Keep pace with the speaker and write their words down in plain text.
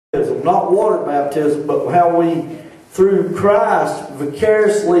not water baptism, but how we, through Christ,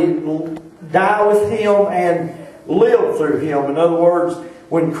 vicariously die with Him and live through Him. In other words,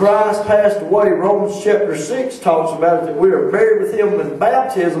 when Christ passed away, Romans chapter 6 talks about it, that we are buried with Him in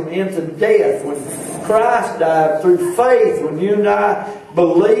baptism into death. When Christ died through faith, when you and I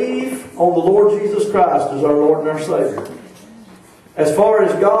believe on the Lord Jesus Christ as our Lord and our Savior. As far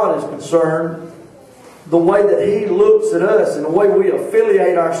as God is concerned, the way that He looks at us and the way we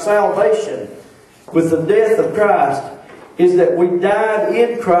affiliate our salvation with the death of Christ is that we died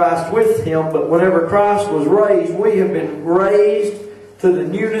in Christ with Him, but whenever Christ was raised, we have been raised to the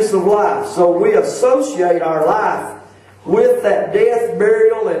newness of life. So we associate our life with that death,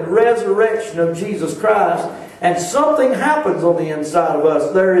 burial, and resurrection of Jesus Christ. And something happens on the inside of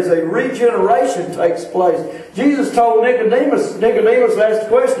us. There is a regeneration takes place. Jesus told Nicodemus asked the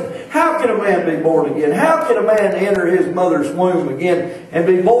question, how can a man be born again? How can a man enter his mother's womb again and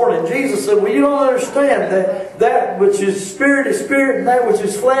be born? And Jesus said, well, you don't understand that which is spirit, and that which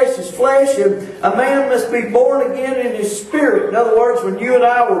is flesh, and a man must be born again in his spirit. In other words, when you and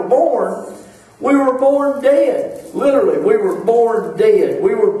I were born, we were born dead. Literally, we were born dead.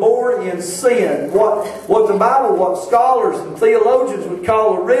 We were born in sin. What the Bible, what scholars and theologians would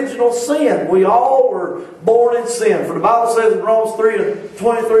call original sin. We all were born in sin. For the Bible says in Romans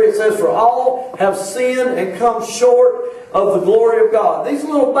 3:23, it says, for all have sinned and come short of the glory of God. These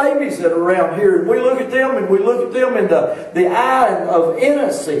little babies that are around here, and we look at them in the eye of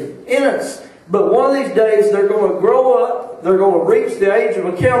innocence. But one of these days they're going to grow up, they're going to reach the age of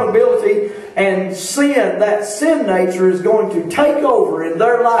accountability, and sin, that sin nature is going to take over in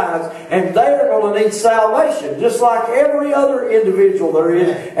their lives, and they're going to need salvation, just like every other individual there is.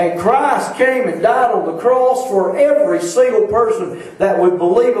 And Christ came and died on the cross for every single person that would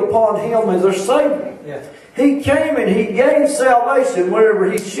believe upon Him as their Savior. Yeah. He came and He gave salvation whenever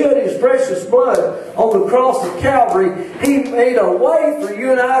He shed His precious blood on the cross of Calvary. He made a way for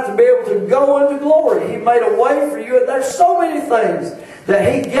you and I to be able to go into glory. He made a way for you. There's so many things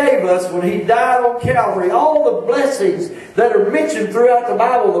that He gave us when He died on Calvary. All the blessings that are mentioned throughout the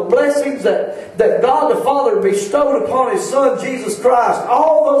Bible, the blessings that God the Father bestowed upon His Son Jesus Christ,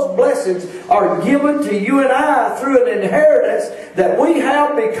 all those blessings are given to you and I through an inheritance that we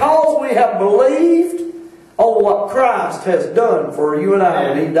have because we have believed on what Christ has done for you and I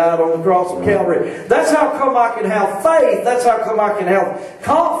when He died on the cross of Calvary. That's how come I can have faith. That's how come I can have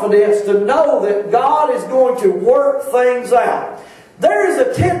confidence to know that God is going to work things out. There is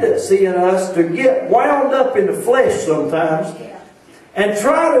a tendency in us to get wound up in the flesh sometimes and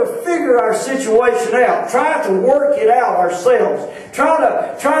try to figure our situation out. Try to work it out ourselves.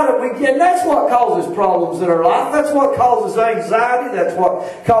 And that's what causes problems in our life. That's what causes anxiety. That's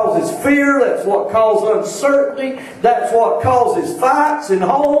what causes fear. That's what causes uncertainty. That's what causes fights in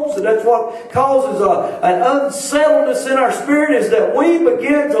homes. And that's what causes an unsettledness in our spirit, is that we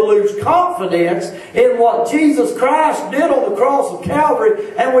begin to lose confidence in what Jesus Christ did on the cross of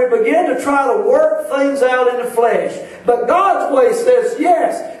Calvary, and we begin to try to work things out in the flesh. But God's way says,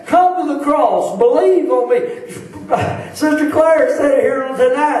 yes, come to the cross, believe on me. Sister Claire said it here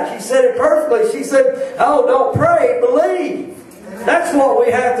tonight. She said it perfectly. She said, oh, don't pray, believe. That's what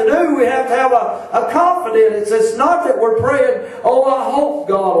we have to do. We have to have a confidence. It's not that we're praying, oh, I hope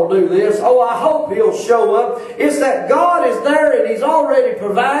God will do this. Oh, I hope He'll show up. It's that God is there and He's already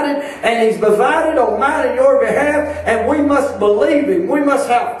provided, and He's provided on mine and your behalf, and we must believe Him. We must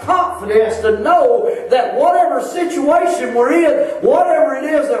have confidence to know that whatever situation we're in, whatever it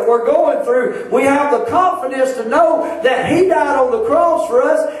is that we're going through, we have the confidence to know that He died on the cross for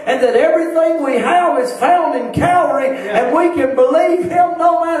us, and that everything we have is found in Calvary, and we can believe Him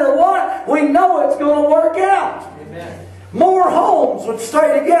no matter what. We know it's going to work out. Amen. More homes would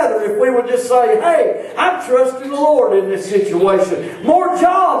stay together if we would just say, hey, I'm trusting the Lord in this situation. More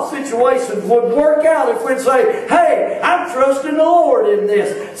job situations would work out if we'd say, hey, I'm trusting the Lord in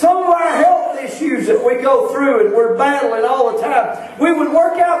this. Some of our health issues that we go through and we're battling all the time, we would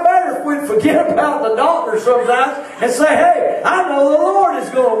work out better if we'd forget about the doctor sometimes and say, hey, I know the Lord is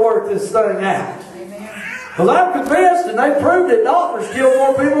going to work this thing out. Because I'm convinced, and they proved that doctors kill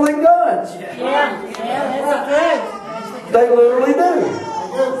more people than guns. Yeah, that's true. They literally do.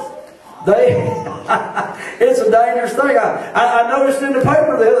 It's a dangerous thing. I noticed in the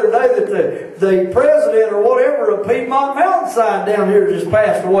paper the other day that the president or whatever of Piedmont Mountainside down here just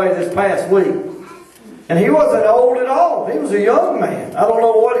passed away this past week. And he wasn't old at all. He was a young man. I don't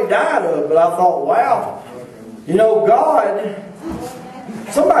know what he died of, but I thought, wow, you know, God...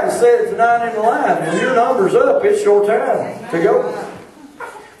 Somebody said it tonight in the line, when your number's up, it's your time to go.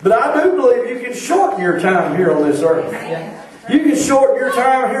 But I do believe you can shorten your time here on this earth. You can shorten your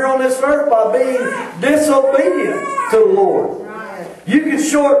time here on this earth by being disobedient to the Lord. You can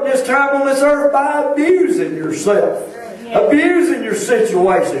shorten this time on this earth by abusing yourself. Abusing your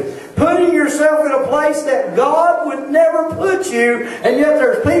situation. Putting yourself in a place that God would never put you. And yet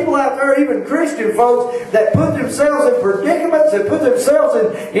there's people out there, even Christian folks, that put themselves in predicaments, that put themselves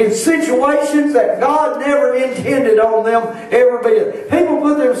in situations that God never intended on them ever been. People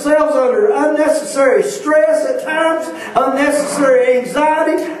put themselves under unnecessary stress at times, unnecessary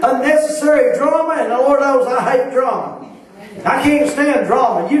anxiety, unnecessary drama, and the Lord knows I hate drama. I can't stand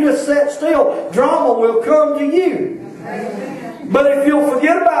drama. You just sit still, drama will come to you. But if you'll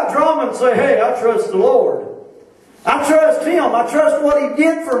forget about drama and say, hey, I trust the Lord. I trust Him. I trust what He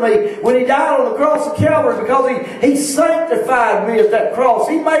did for me when He died on the cross of Calvary, because He sanctified me at that cross.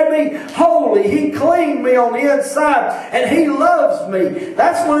 He made me holy. He cleaned me on the inside. And He loves me.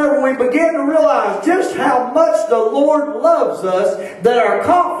 That's whenever we begin to realize just how much the Lord loves us, that our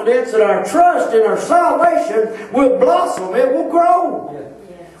confidence and our trust in our salvation will blossom. It will grow.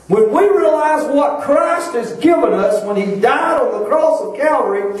 When we realize what Christ has given us when He died on the cross of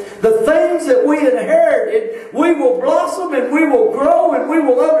Calvary, the things that we inherited, we will blossom and we will grow, and we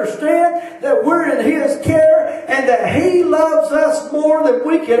will understand that we're in His care and that He loves us more than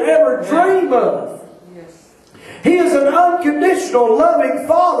we could ever dream of. He is an unconditional, loving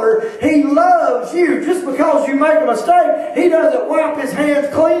Father. He loves you. Just because you make a mistake, He doesn't wipe His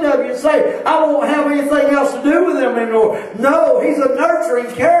hands clean of you and say, I won't have anything else to do with them anymore. No, He's a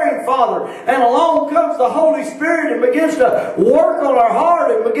nurturing, caring Father. And along comes the Holy Spirit and begins to work on our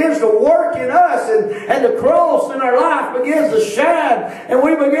heart and begins to work in us. And the cross in our life begins to shine. And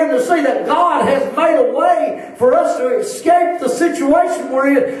we begin to see that God has made a way for us to escape the situation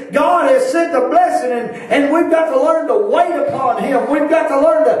we're in. God has sent the blessing, and we've got to learn to wait upon Him. We've got to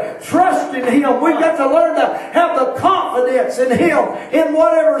learn to trust in Him. We've got to learn to have the confidence in Him in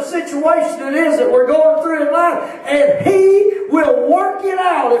whatever situation it is that we're going through in life. And He will work it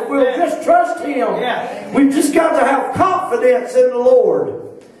out if we'll just trust Him. We've just got to have confidence in the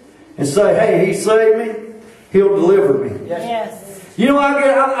Lord and say, hey, He saved me. He'll deliver me. Yes. You know,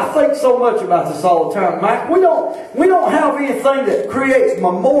 I think so much about this all the time, Mike. We don't have anything that creates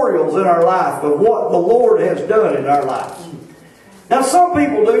memorials in our life of what the Lord has done in our lives. Now, some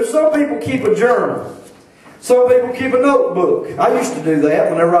people do. Some people keep a journal. Some people keep a notebook. I used to do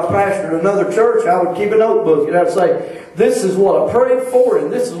that. Whenever I pastored another church, I would keep a notebook. And I'd say, this is what I prayed for,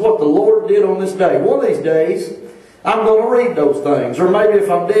 and this is what the Lord did on this day. One of these days, I'm going to read those things. Or maybe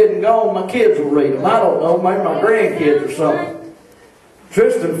if I'm dead and gone, my kids will read them. I don't know. Maybe my grandkids or something.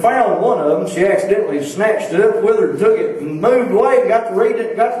 Tristan found one of them. She accidentally snatched it up with her and took it and moved away and got to read it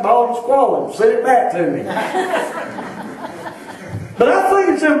and got to ball and squall and sent it back to me. But I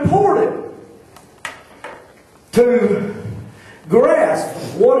think it's important to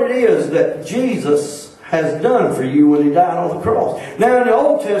grasp what it is that Jesus has done for you when He died on the cross. Now in the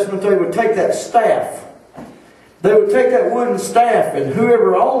Old Testament they would take that staff. They would take that wooden staff, and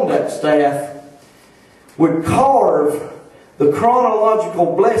whoever owned that staff would carve the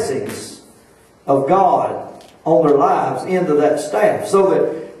chronological blessings of God on their lives into that staff, so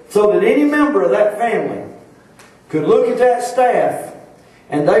that any member of that family could look at that staff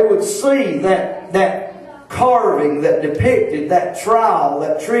and they would see that carving that depicted that trial,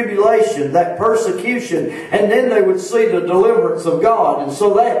 that tribulation, that persecution, and then they would see the deliverance of God. And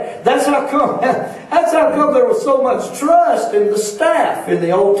so that's how come there was so much trust in the staff in the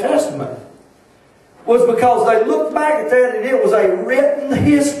Old Testament. Was because they looked back at that and it was a written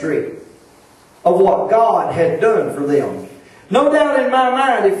history of what God had done for them. No doubt in my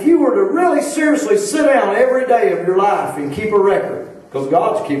mind, if you were to really seriously sit down every day of your life and keep a record, because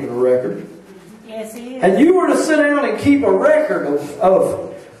God's keeping a record. Yes, He is. And you were to sit down and keep a record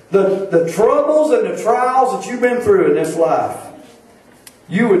of the troubles and the trials that you've been through in this life,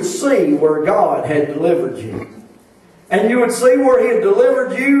 you would see where God had delivered you. And you would see where He had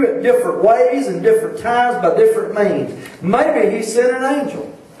delivered you in different ways and different times by different means. Maybe He sent an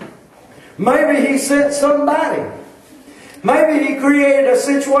angel. Maybe He sent somebody. Maybe He created a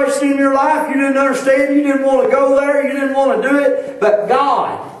situation in your life you didn't understand. You didn't want to go there. You didn't want to do it. But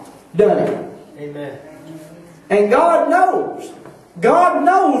God done it. Amen. And God knows. God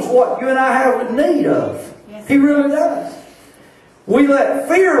knows what you and I have need of. He really does. We let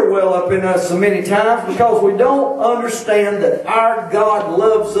fear well up in us so many times because we don't understand that our God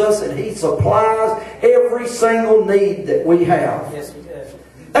loves us and He supplies every single need that we have. Yes, He does.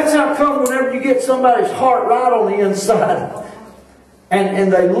 That's how come whenever you get somebody's heart right on the inside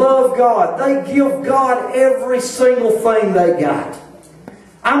and they love God, they give God every single thing they got.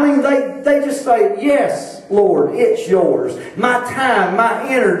 I mean, they just say, yes, Lord, it's yours. My time, my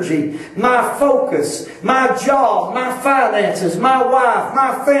energy, my focus, my job, my finances, my wife,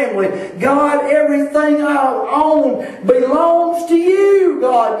 my family. God, everything I own belongs to you,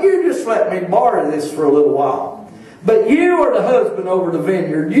 God. You just let me borrow this for a little while. But you are the husband over the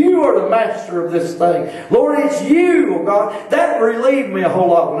vineyard. You are the master of this thing. Lord, it's you, oh God. That relieved me a whole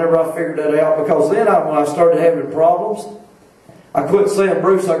lot whenever I figured that out, because then when I started having problems, I quit saying,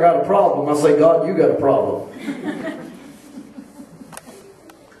 Bruce, I got a problem. I say, God, you got a problem.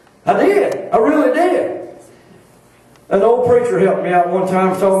 I did. I really did. An old preacher helped me out one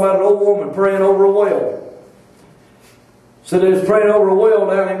time talking about an old woman praying over a well. So they was praying over a well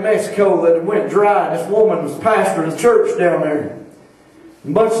down in Mexico that it went dry. This woman was pastoring a church down there. A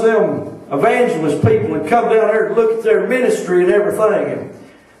bunch of them evangelist people had come down there to look at their ministry and everything. And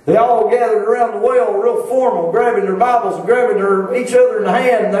they all gathered around the well, real formal, grabbing their Bibles and grabbing each other in the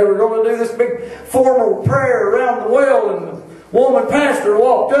hand. And they were going to do this big formal prayer around the well. And the woman pastor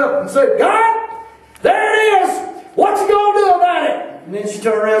walked up and said, God, there it is. What you going to do about it? And then she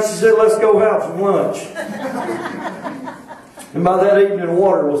turned around and she said, let's go have some lunch. And by that evening, the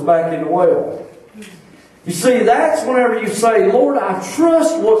water was back in the well. You see, that's whenever you say, Lord, I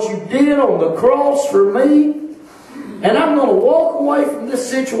trust what you did on the cross for me. And I'm going to walk away from this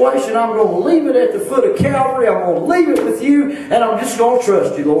situation. I'm going to leave it at the foot of Calvary. I'm going to leave it with you. And I'm just going to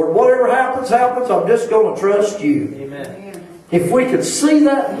trust you, Lord. Whatever happens, happens. I'm just going to trust you. Amen. If we could see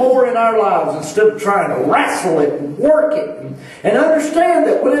that more in our lives instead of trying to wrestle it and work it. And understand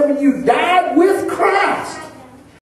that whenever you died with Christ,